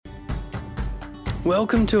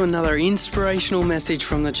Welcome to another inspirational message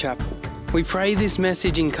from the chapel. We pray this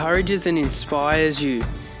message encourages and inspires you.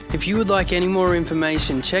 If you would like any more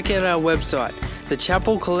information, check out our website,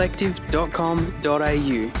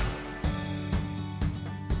 thechapelcollective.com.au.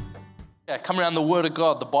 Yeah, come around the Word of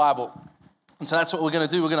God, the Bible. And so that's what we're going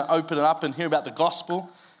to do. We're going to open it up and hear about the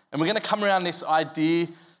gospel. And we're going to come around this idea,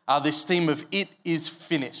 this theme of it is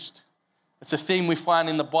finished. It's a theme we find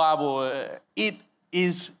in the Bible. It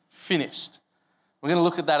is finished. We're going to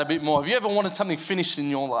look at that a bit more. Have you ever wanted something finished in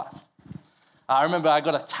your life? I remember I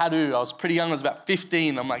got a tattoo. I was pretty young. I was about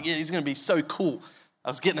 15. I'm like, yeah, he's going to be so cool. I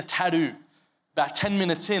was getting a tattoo. About 10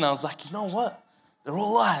 minutes in, I was like, you know what? They're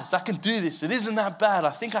all lies. I can do this. It isn't that bad.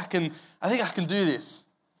 I think I can do this.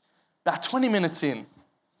 About 20 minutes in,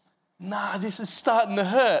 this is starting to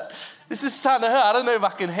hurt. I don't know if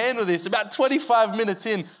I can handle this. About 25 minutes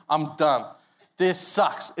in, I'm done. This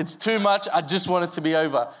sucks. It's too much. I just want it to be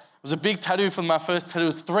over. It was a big tattoo from my first tattoo. It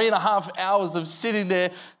was 3.5 hours of sitting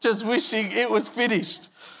there just wishing it was finished.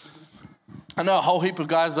 I know a whole heap of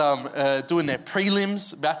guys doing their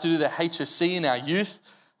prelims, about to do their HSC in our youth.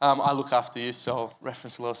 I look after youth, so I'll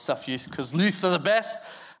reference a lot of stuff youth because youth are the best.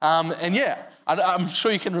 I'm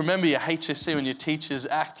sure you can remember your HSC when your teachers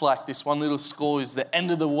act like this one little score is the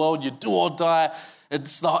end of the world, you do or die.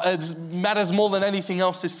 It matters more than anything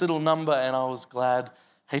else, this little number, and I was glad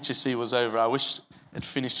HSC was over. I wish it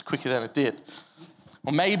finished quicker than it did.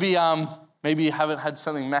 Or maybe you haven't had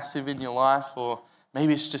something massive in your life, or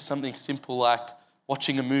maybe it's just something simple like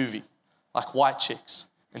watching a movie, like White Chicks,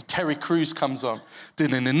 and Terry Crews comes on,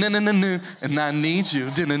 and I need you,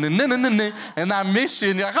 and I miss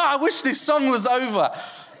you, and you're like, I wish this song was over.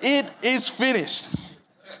 It is finished.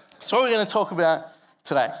 That's what we're going to talk about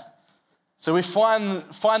today. So we find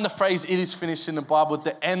the phrase, it is finished, in the Bible at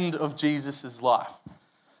the end of Jesus' life.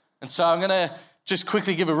 And so I'm going to just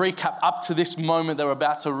quickly give a recap up to this moment that we're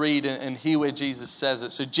about to read and hear where Jesus says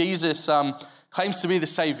it. So Jesus claims to be the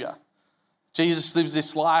Savior. Jesus lives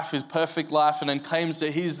this life, his perfect life, and then claims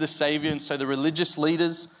that he's the Savior. And so the religious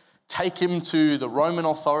leaders take him to the Roman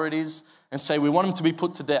authorities and say, we want him to be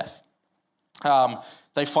put to death.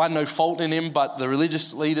 They find no fault in him, but the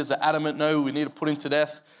religious leaders are adamant, no, we need to put him to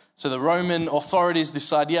death. So the Roman authorities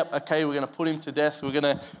decide, yep, okay, we're going to put him to death. We're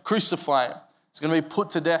going to crucify him. He's going to be put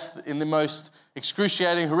to death in the most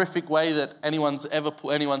excruciating, horrific way that anyone's ever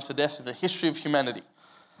put anyone to death in the history of humanity.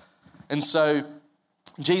 And so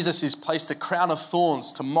Jesus is placed a crown of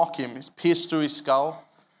thorns to mock him. He's pierced through his skull.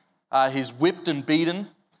 He's whipped and beaten.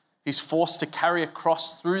 He's forced to carry a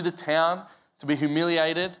cross through the town to be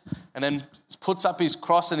humiliated, and then puts up his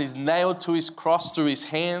cross and is nailed to his cross through his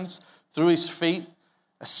hands, through his feet.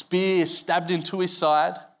 A spear is stabbed into his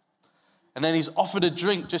side. And then he's offered a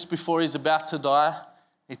drink just before he's about to die.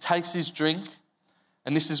 He takes his drink.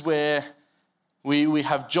 And this is where we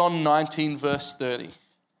have John 19, verse 30.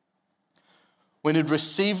 When he'd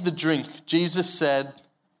received the drink, Jesus said,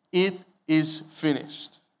 it is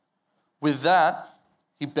finished. With that,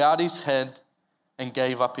 he bowed his head and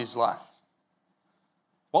gave up his life.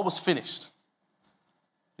 What was finished?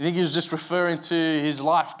 You think he was just referring to his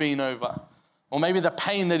life being over? Or maybe the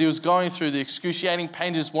pain that he was going through, the excruciating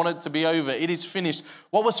pain, just wanted it to be over. It is finished.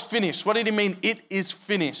 What was finished? What did he mean, it is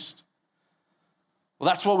finished? Well,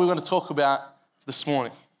 that's what we're going to talk about this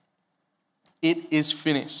morning. It is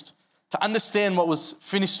finished. To understand what was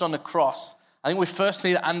finished on the cross, I think we first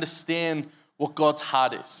need to understand what God's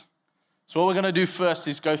heart is. So what we're going to do first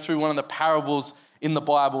is go through one of the parables in the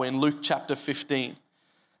Bible in Luke chapter 15.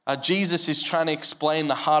 Jesus is trying to explain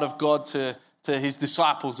the heart of God to his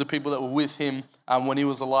disciples, the people that were with him when he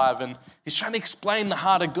was alive. And he's trying to explain the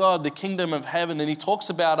heart of God, the kingdom of heaven. And he talks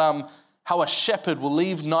about how a shepherd will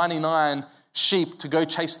leave 99 sheep to go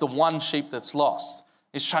chase the one sheep that's lost.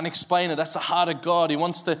 He's trying to explain it. That's the heart of God. He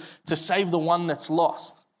wants to save the one that's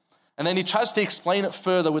lost. And then he tries to explain it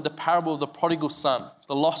further with the parable of the prodigal son,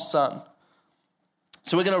 the lost son.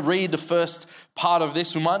 So we're going to read the first part of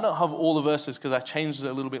this. We might not have all the verses because I changed it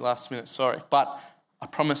a little bit last minute, sorry. But I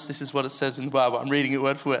promise this is what it says in the Bible. I'm reading it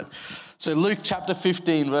word for word. So Luke chapter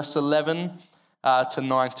 15, verse 11 to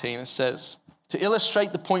 19, it says, to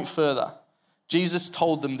illustrate the point further, Jesus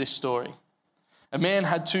told them this story. A man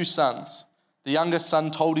had 2 sons. The younger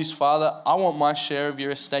son told his father, I want my share of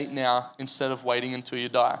your estate now instead of waiting until you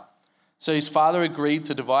die. So his father agreed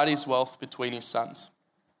to divide his wealth between his sons.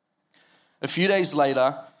 A few days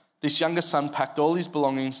later, this younger son packed all his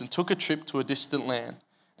belongings and took a trip to a distant land.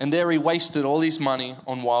 And there he wasted all his money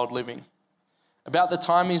on wild living. About the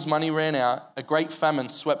time his money ran out, a great famine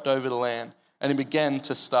swept over the land, and he began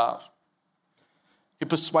to starve. He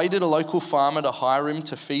persuaded a local farmer to hire him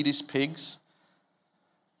to feed his pigs.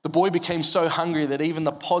 The boy became so hungry that even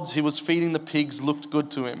the pods he was feeding the pigs looked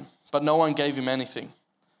good to him, but no one gave him anything.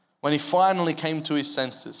 When he finally came to his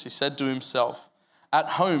senses, he said to himself,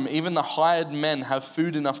 "At home, even the hired men have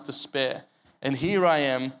food enough to spare, and here I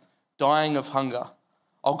am, dying of hunger.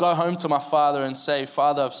 I'll go home to my father and say,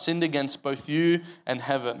 'Father, I've sinned against both you and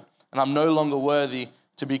heaven, and I'm no longer worthy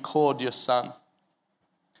to be called your son.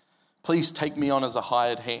 Please take me on as a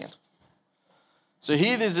hired hand.'" So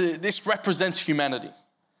here this represents humanity.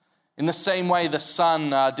 In the same way the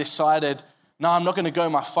son decided, "No, I'm not going to go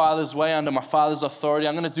my father's way, under my father's authority.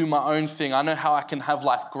 I'm going to do my own thing. I know how I can have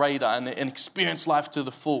life greater and experience life to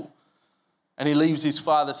the full." And he leaves his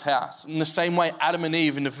father's house. In the same way, Adam and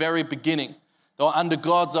Eve in the very beginning, they were under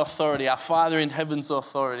God's authority, our Father in heaven's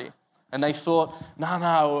authority. And they thought,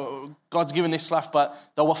 no, God's given this life, but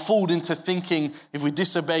they were fooled into thinking if we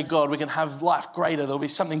disobey God, we can have life greater. There'll be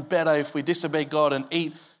something better if we disobey God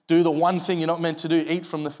and do the one thing you're not meant to do, eat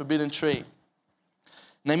from the forbidden tree.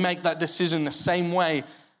 And they make that decision the same way.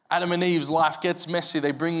 Adam and Eve's life gets messy.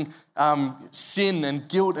 They bring sin and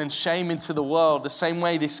guilt and shame into the world. The same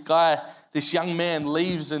way this young man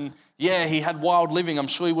leaves, and yeah, he had wild living. I'm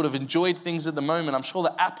sure he would have enjoyed things at the moment. I'm sure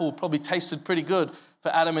the apple probably tasted pretty good for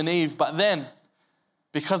Adam and Eve. But then,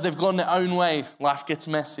 because they've gone their own way, life gets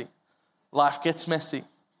messy. Life gets messy.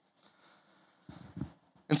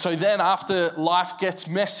 And so then after life gets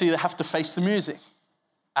messy, they have to face the music.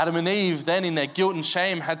 Adam and Eve then in their guilt and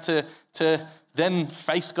shame had to then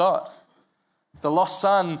face God. The lost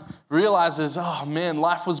son realizes, oh man,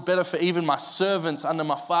 life was better for even my servants under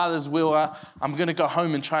my father's will. I'm going to go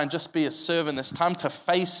home and try and just be a servant. It's time to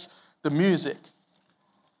face the music.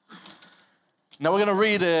 Now we're going to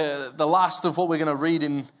read the last of what we're going to read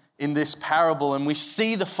in this parable. And we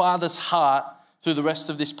see the father's heart through the rest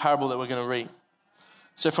of this parable that we're going to read.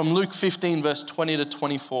 So from Luke 15, verse 20 to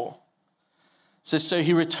 24. It says, "So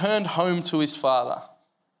he returned home to his father.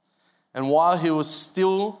 And while he was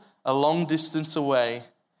still a long distance away,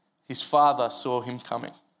 his father saw him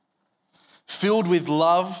coming. Filled with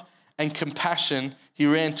love and compassion, he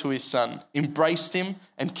ran to his son, embraced him,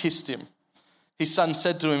 and kissed him. His son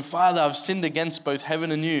said to him, 'Father, I've sinned against both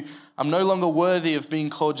heaven and you. I'm no longer worthy of being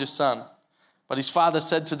called your son.' But his father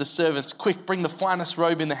said to the servants, 'Quick, bring the finest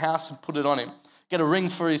robe in the house and put it on him. Get a ring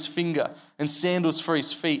for his finger and sandals for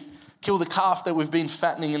his feet. Kill the calf that we've been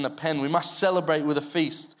fattening in the pen. We must celebrate with a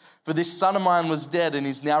feast. For this son of mine was dead and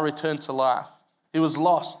he's now returned to life. He was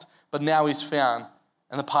lost, but now he's found.'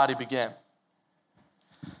 And the party began."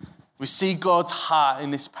 We see God's heart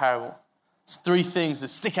in this parable. There's three things that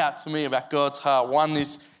stick out to me about God's heart. One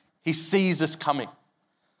is he sees us coming.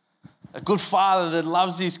 A good father that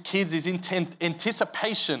loves his kids is in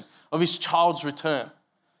anticipation of his child's return.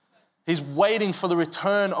 He's waiting for the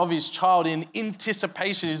return of his child in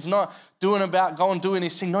anticipation. He's not doing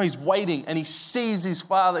his thing. No, he's waiting, and he sees his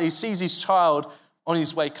father, he sees his child on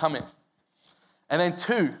his way coming. And then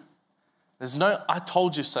two, there's no "I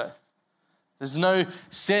told you so." There's no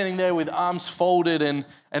standing there with arms folded and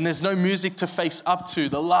there's no music to face up to.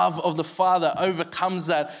 The love of the father overcomes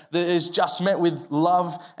that is just met with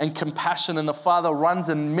love and compassion, and the father runs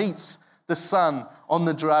and meets the son on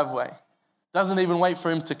the driveway. Doesn't even wait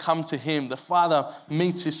for him to come to him. The father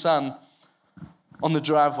meets his son on the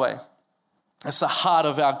driveway. It's the heart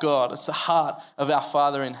of our God. It's the heart of our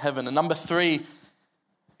Father in heaven. And number three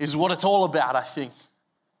is what it's all about, I think.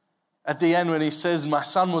 At the end when he says, "My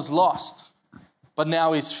son was lost, but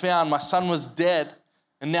now he's found. My son was dead,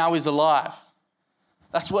 and now he's alive."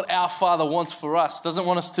 That's what our Father wants for us. Doesn't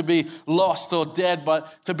want us to be lost or dead,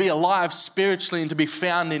 but to be alive spiritually and to be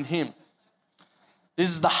found in him. This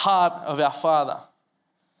is the heart of our Father.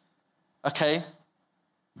 Okay,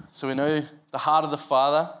 so we know the heart of the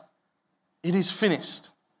Father. It is finished.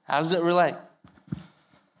 How does it relate?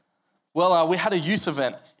 Well, we had a youth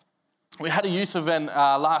event.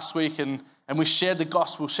 Last week, and we shared the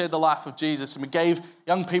gospel, shared the life of Jesus, and we gave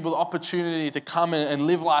young people the opportunity to come and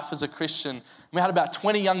live life as a Christian. And we had about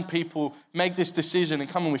 20 young people make this decision and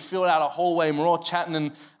come, and we filled out a hallway and we're all chatting,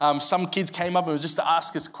 and some kids came up and were just to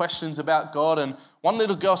ask us questions about God. And one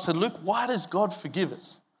little girl said, "Luke, why does God forgive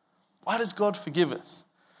us? Why does God forgive us?"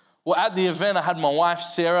 Well, at the event, I had my wife,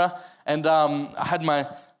 Sarah, and I had my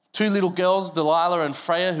two little girls, Delilah and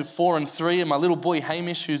Freya, who are 4 and 3, and my little boy,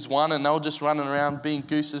 Hamish, who's 1, and they were just running around being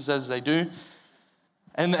gooses as they do.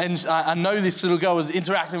 And I know this little girl was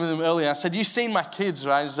interacting with them earlier. I said, "You seen my kids,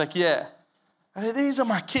 right?" She's like, "Yeah." I said, "These are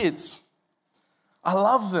my kids. I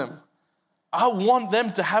love them. I want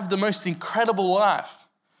them to have the most incredible life.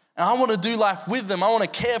 And I want to do life with them. I want to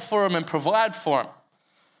care for them and provide for them.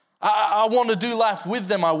 I want to do life with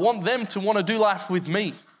them. I want them to want to do life with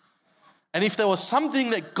me. And if there was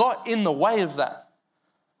something that got in the way of that,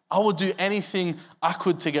 I would do anything I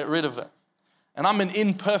could to get rid of it. And I'm an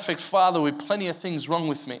imperfect father with plenty of things wrong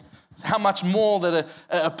with me. How much more that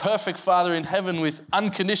a perfect father in heaven with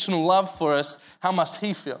unconditional love for us, how must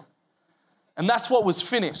he feel? And that's what was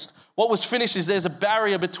finished. What was finished is there's a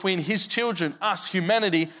barrier between his children, us,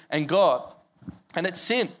 humanity, and God. And it's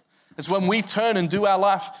sin. It's when we turn and do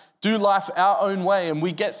life our own way, and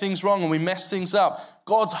we get things wrong and we mess things up.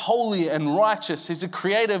 God's holy and righteous. He's the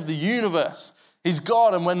creator of the universe. He's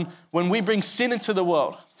God. And when we bring sin into the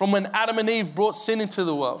world, from when Adam and Eve brought sin into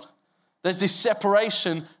the world, there's this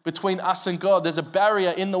separation between us and God. There's a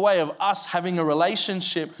barrier in the way of us having a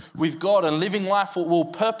relationship with God and living life what we're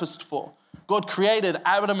purposed for. God created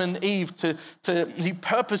Adam and Eve he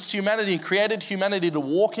purposed humanity and created humanity to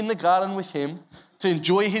walk in the garden with him, to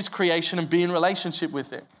enjoy his creation and be in relationship with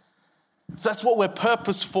him. So that's what we're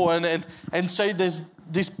purposed for. And so there's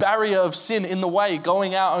this barrier of sin in the way,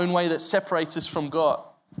 going our own way, that separates us from God.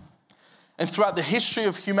 And throughout the history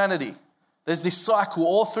of humanity, there's this cycle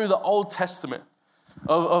all through the Old Testament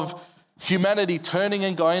of humanity turning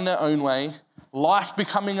and going their own way, life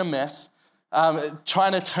becoming a mess,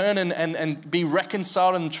 trying to turn and be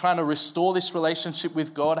reconciled and trying to restore this relationship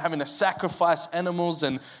with God, having to sacrifice animals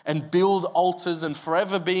and build altars and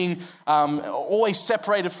forever being always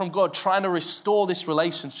separated from God, trying to restore this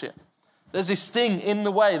relationship. There's this thing in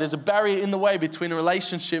the way. There's a barrier in the way between a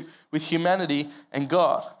relationship with humanity and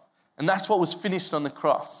God. And that's what was finished on the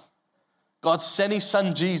cross. God sent his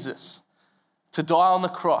son Jesus to die on the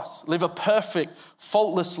cross, live a perfect,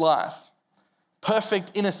 faultless life,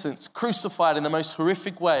 perfect innocence, crucified in the most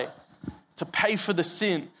horrific way, to pay for the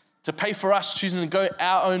sin, to pay for us choosing to go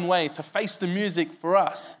our own way, to face the music for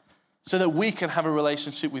us so that we can have a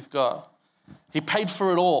relationship with God. He paid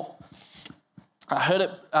for it all. I heard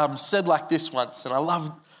it said like this once, and I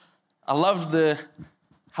loved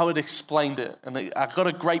how it explained it, and I got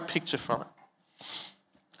a great picture from it.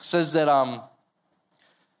 It says that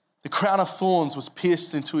the crown of thorns was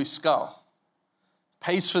pierced into his skull.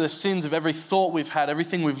 Pays for the sins of every thought we've had,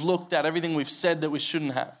 everything we've looked at, everything we've said that we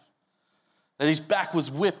shouldn't have. That his back was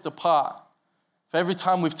whipped apart for every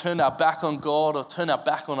time we've turned our back on God or turned our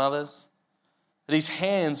back on others. That his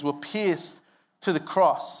hands were pierced to the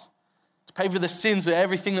cross to pay for the sins of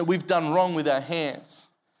everything that we've done wrong with our hands.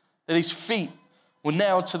 That his feet were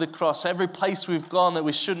nailed to the cross. Every place we've gone that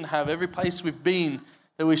we shouldn't have, every place we've been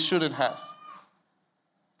that we shouldn't have.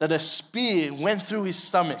 That a spear went through his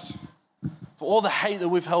stomach. For all the hate that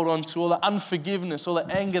we've held on to, all the unforgiveness, all the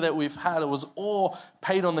anger that we've had, it was all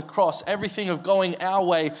paid on the cross. Everything of going our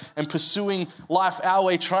way and pursuing life our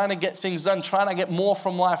way, trying to get things done, trying to get more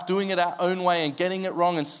from life, doing it our own way and getting it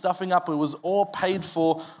wrong and stuffing up, it was all paid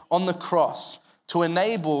for on the cross to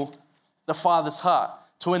enable the Father's heart,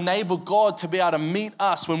 to enable God to be able to meet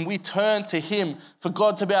us when we turn to him, for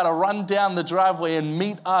God to be able to run down the driveway and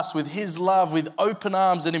meet us with his love, with open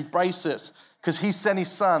arms and embrace us, because he sent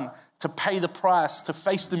his son to pay the price, to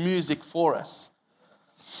face the music for us.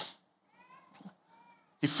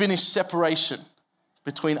 He finished separation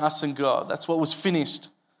between us and God. That's what was finished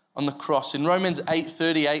on the cross. In Romans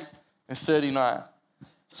 8:38 and 39, it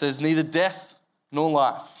says, neither death nor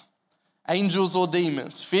life, angels or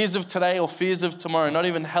demons, fears of today or fears of tomorrow, not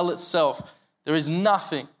even hell itself, there is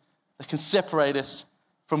nothing that can separate us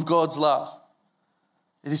from God's love.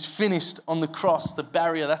 It is finished on the cross, the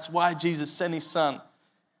barrier. That's why Jesus sent his son.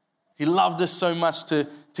 He loved us so much to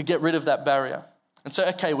get rid of that barrier. And so,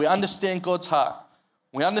 okay, we understand God's heart.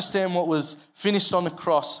 We understand what was finished on the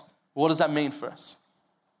cross. What does that mean for us?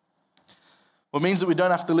 Well, it means that we don't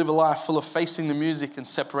have to live a life full of facing the music and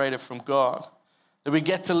separated from God. That we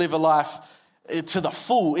get to live a life to the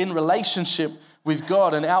full in relationship with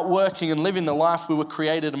God and outworking and living the life we were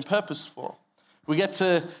created and purposed for. We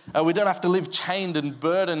don't have to live chained and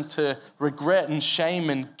burdened to regret and shame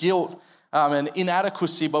and guilt and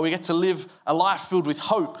inadequacy, but we get to live a life filled with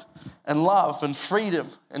hope and love and freedom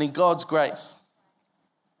and in God's grace.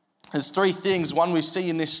 There's three things, one we see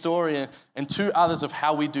in this story and two others of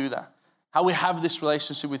how we do that, how we have this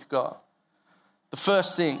relationship with God. The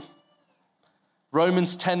first thing,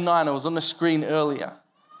 Romans 10:9, it was on the screen earlier.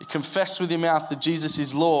 You confess with your mouth that Jesus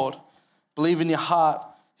is Lord, believe in your heart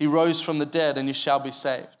he rose from the dead and you shall be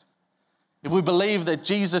saved. If we believe that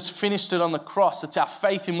Jesus finished it on the cross, it's our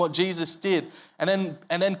faith in what Jesus did, and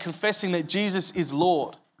then confessing that Jesus is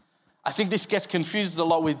Lord. I think this gets confused a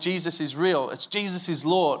lot with Jesus is real. It's Jesus is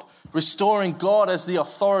Lord, restoring God as the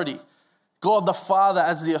authority, God the Father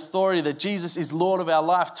as the authority, that Jesus is Lord of our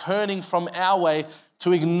life, turning from our way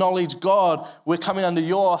to acknowledge God, we're coming under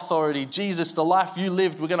your authority. Jesus, the life you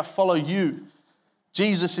lived, we're going to follow you.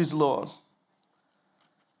 Jesus is Lord.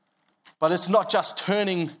 But it's not just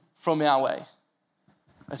turning from our way.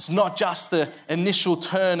 It's not just the initial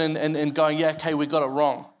turn and going, yeah, okay, we got it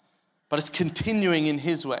wrong. But it's continuing in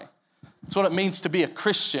his way. It's what it means to be a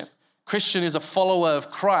Christian. Christian is a follower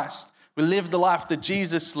of Christ. We live the life that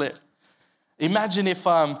Jesus lived. Imagine if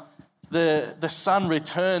the son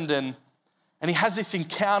returned and he has this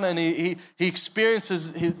encounter and he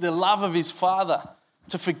experiences the love of his father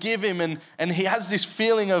to forgive him, and he has this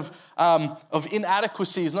feeling of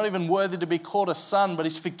inadequacy. He's not even worthy to be called a son, but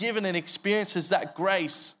he's forgiven and experiences that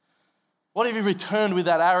grace. What if he returned with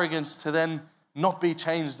that arrogance to then not be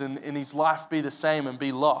changed and his life be the same and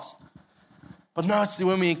be lost? But no, it's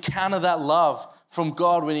when we encounter that love from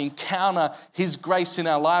God, when we encounter his grace in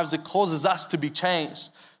our lives, it causes us to be changed.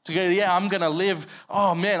 To go, yeah, I'm going to live,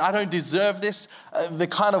 oh man, I don't deserve this. The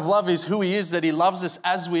kind of love is who he is, that he loves us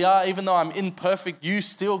as we are. Even though I'm imperfect, you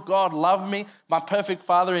still, God, love me. My perfect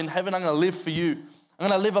Father in heaven, I'm going to live for you. I'm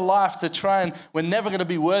going to live a life to try and, we're never going to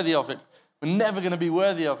be worthy of it. We're never going to be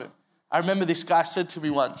worthy of it. I remember this guy said to me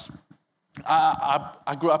once,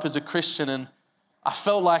 I grew up as a Christian and I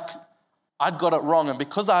felt like I'd got it wrong. And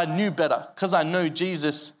because I knew better, because I know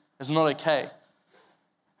Jesus is not okay.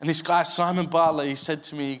 And this guy, Simon Bartlett, he said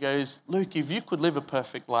to me, he goes, Luke, if you could live a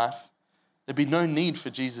perfect life, there'd be no need for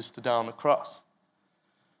Jesus to die on the cross.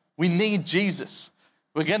 We need Jesus.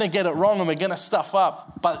 We're going to get it wrong and we're going to stuff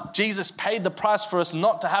up. But Jesus paid the price for us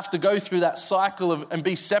not to have to go through that cycle and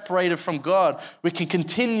be separated from God. We can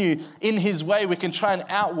continue in his way. We can try and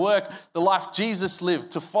outwork the life Jesus lived,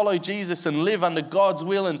 to follow Jesus and live under God's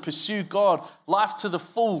will and pursue God. Life to the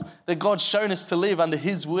full that God's shown us to live under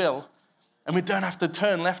his will. And we don't have to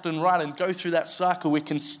turn left and right and go through that cycle. We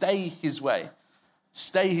can stay his way.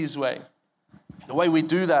 Stay his way. The way we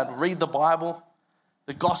do that, read the Bible,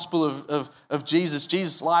 the gospel of Jesus.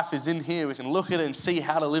 Jesus' life is in here. We can look at it and see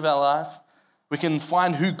how to live our life. We can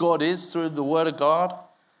find who God is through the word of God.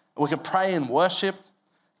 We can pray and worship.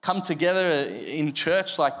 Come together in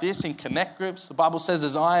church like this, in connect groups. The Bible says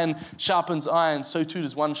as iron sharpens iron, so too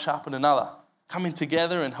does one sharpen another. Coming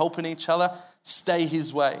together and helping each other. Stay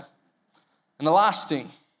his way. And the last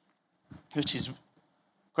thing, which is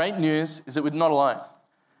great news, is that we're not alone.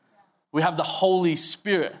 We have the Holy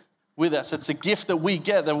Spirit with us. It's a gift that we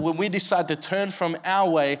get, that when we decide to turn from our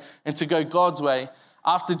way and to go God's way.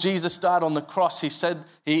 After Jesus died on the cross, he said,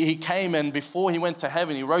 he came, and before he went to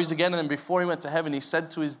heaven, he rose again, and then before he went to heaven, he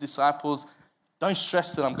said to his disciples, don't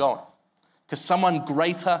stress that I'm going, because someone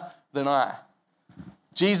greater than I.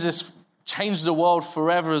 Jesus changed the world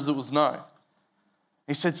forever as it was known.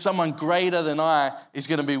 He said, someone greater than I is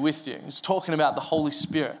going to be with you. He's talking about the Holy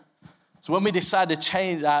Spirit. So when we decide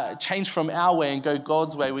to change from our way and go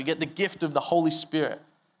God's way, we get the gift of the Holy Spirit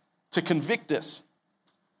to convict us,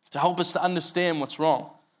 to help us to understand what's wrong,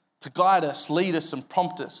 to guide us, lead us, and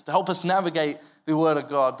prompt us, to help us navigate the Word of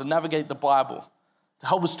God, to navigate the Bible, to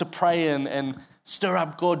help us to pray and stir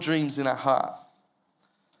up God dreams in our heart.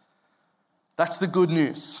 That's the good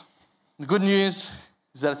news. The good news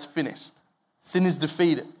is that it's finished. Sin is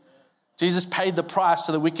defeated. Jesus paid the price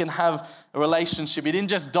so that we can have a relationship. He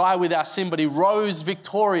didn't just die with our sin, but he rose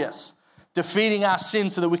victorious, defeating our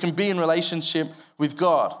sin so that we can be in relationship with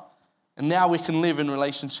God. And now we can live in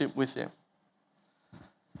relationship with him.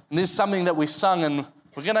 And this is something that we sung, and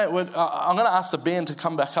I'm going to ask the band to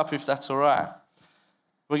come back up if that's all right.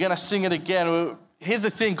 We're going to sing it again. Here's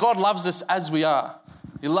the thing, God loves us as we are.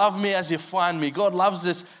 You love me as you find me. God loves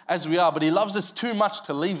us as we are, but he loves us too much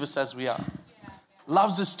to leave us as we are.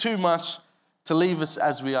 Loves us too much to leave us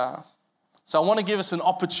as we are. So I want to give us an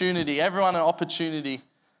opportunity, everyone an opportunity,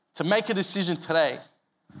 to make a decision today,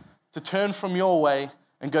 to turn from your way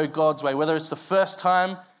and go God's way. Whether it's the first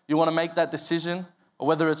time you want to make that decision, or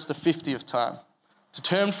whether it's the 50th time. To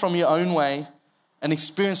turn from your own way and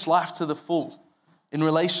experience life to the full in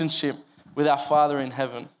relationship with our Father in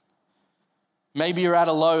heaven. Maybe you're at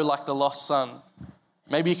a low like the lost son.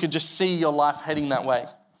 Maybe you could just see your life heading that way.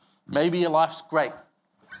 Maybe your life's great,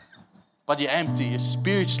 but you're empty, you're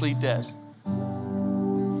spiritually dead.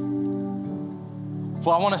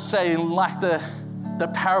 Well, I want to say, like the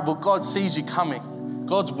parable, God sees you coming.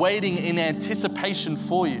 God's waiting in anticipation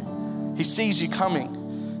for you. He sees you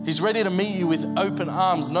coming. He's ready to meet you with open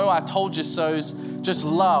arms. No, I told you so's, just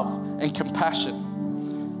love and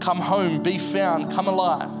compassion. Come home, be found, come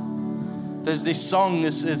alive. There's this song,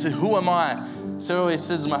 this is Who Am I? So always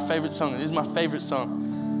says it's my favorite song. It is my favorite song.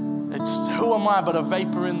 It's who am I but a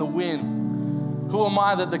vapor in the wind? Who am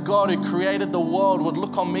I that the God who created the world would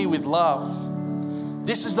look on me with love?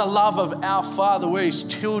 This is the love of our Father. We're his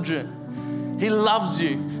children. He loves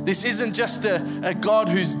you. This isn't just a God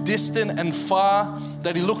who's distant and far.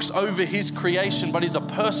 that he looks over his creation, but he's a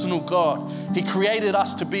personal God. He created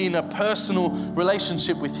us to be in a personal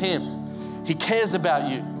relationship with him. He cares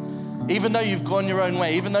about you. Even though you've gone your own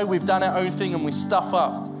way, even though we've done our own thing and we stuff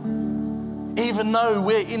up, even though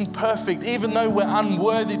we're imperfect, even though we're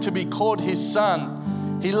unworthy to be called his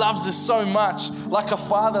son, he loves us so much. Like a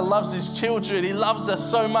father loves his children, he loves us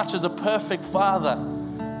so much as a perfect father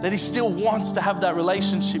that he still wants to have that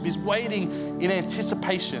relationship. He's waiting in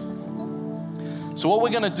anticipation. So what we're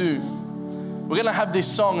going to do, we're going to have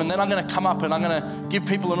this song, and then I'm going to come up and I'm going to give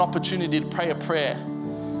people an opportunity to pray a prayer.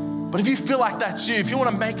 But if you feel like that's you, if you want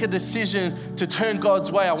to make a decision to turn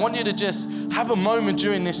God's way, I want you to just have a moment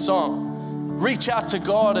during this song. Reach out to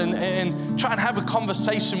God and try and have a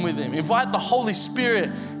conversation with him. Invite the Holy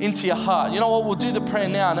Spirit into your heart. You know what? We'll do the prayer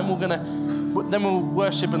now, and then we'll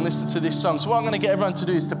worship and listen to this song. So what I'm going to get everyone to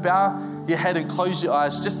do is to bow your head and close your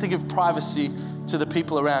eyes, just to give privacy to the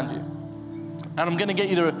people around you. And I'm going to get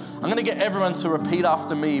everyone to repeat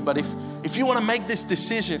after me. But if you want to make this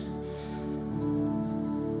decision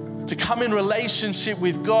to come in relationship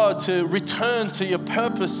with God, to return to your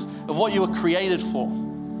purpose of what you were created for,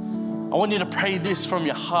 I want you to pray this from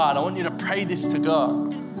your heart. I want you to pray this to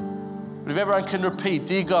God. But if everyone can repeat,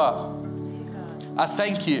 dear God, I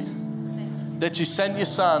thank you that you sent your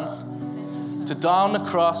son to die on the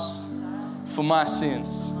cross for my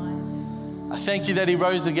sins. I thank you that he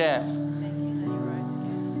rose again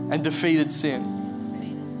and defeated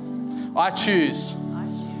sin. I choose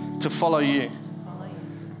to follow you.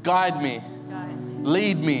 Guide me,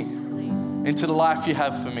 lead me into the life you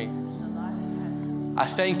have for me. I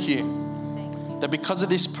thank you that because of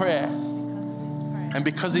this prayer and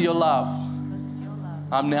because of your love,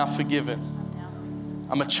 I'm now forgiven.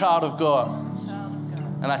 I'm a child of God,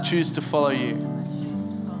 and I choose to follow you.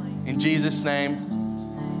 In Jesus'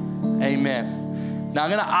 name, amen. Now I'm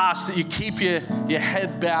going to ask that you keep your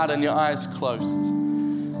head bowed and your eyes closed.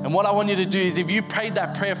 And what I want you to do is, if you prayed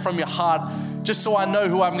that prayer from your heart, just so I know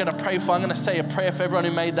who I'm going to pray for, I'm going to say a prayer for everyone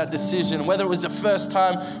who made that decision. Whether it was the first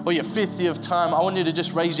time or your 50th time, I want you to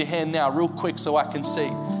just raise your hand now real quick so I can see.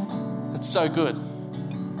 That's so good.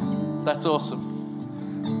 That's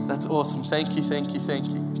awesome. That's awesome. Thank you, thank you, thank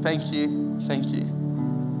you. Thank you, thank you.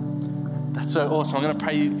 That's so awesome. I'm going to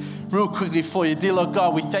pray real quickly for you. Dear Lord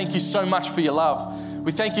God, we thank you so much for your love.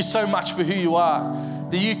 We thank you so much for who you are.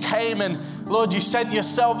 That you came and, Lord, you sent your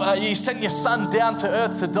son down to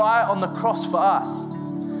earth to die on the cross for us.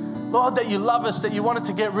 Lord, that you love us, that you wanted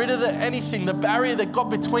to get rid of the barrier that got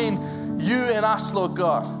between you and us, Lord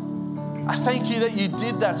God. I thank you that you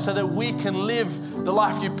did that so that we can live the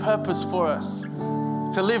life you purposed for us.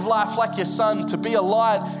 To live life like your son, to be a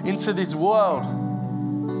light into this world.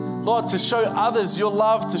 Lord, to show others your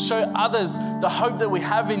love, to show others the hope that we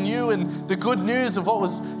have in you and the good news of what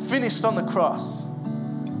was finished on the cross.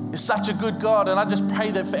 You're such a good God, and I just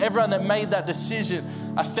pray that for everyone that made that decision,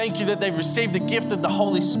 I thank you that they've received the gift of the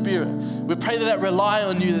Holy Spirit. We pray that they rely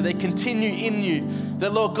on you, that they continue in you,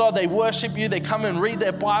 that, Lord God, they worship you, they come and read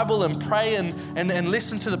their Bible and pray and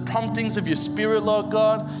listen to the promptings of your Spirit, Lord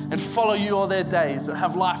God, and follow you all their days and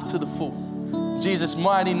have life to the full. In Jesus'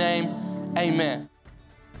 mighty name, amen.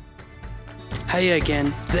 Hey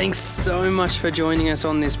again, thanks so much for joining us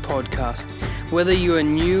on this podcast. Whether you are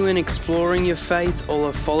new and exploring your faith or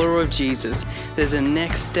a follower of Jesus, there's a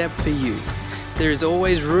next step for you. There is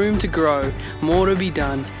always room to grow, more to be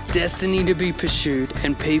done, destiny to be pursued,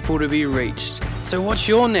 and people to be reached. So what's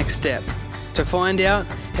your next step? To find out,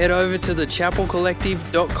 head over to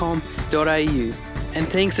thechapelcollective.com.au. And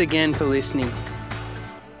thanks again for listening.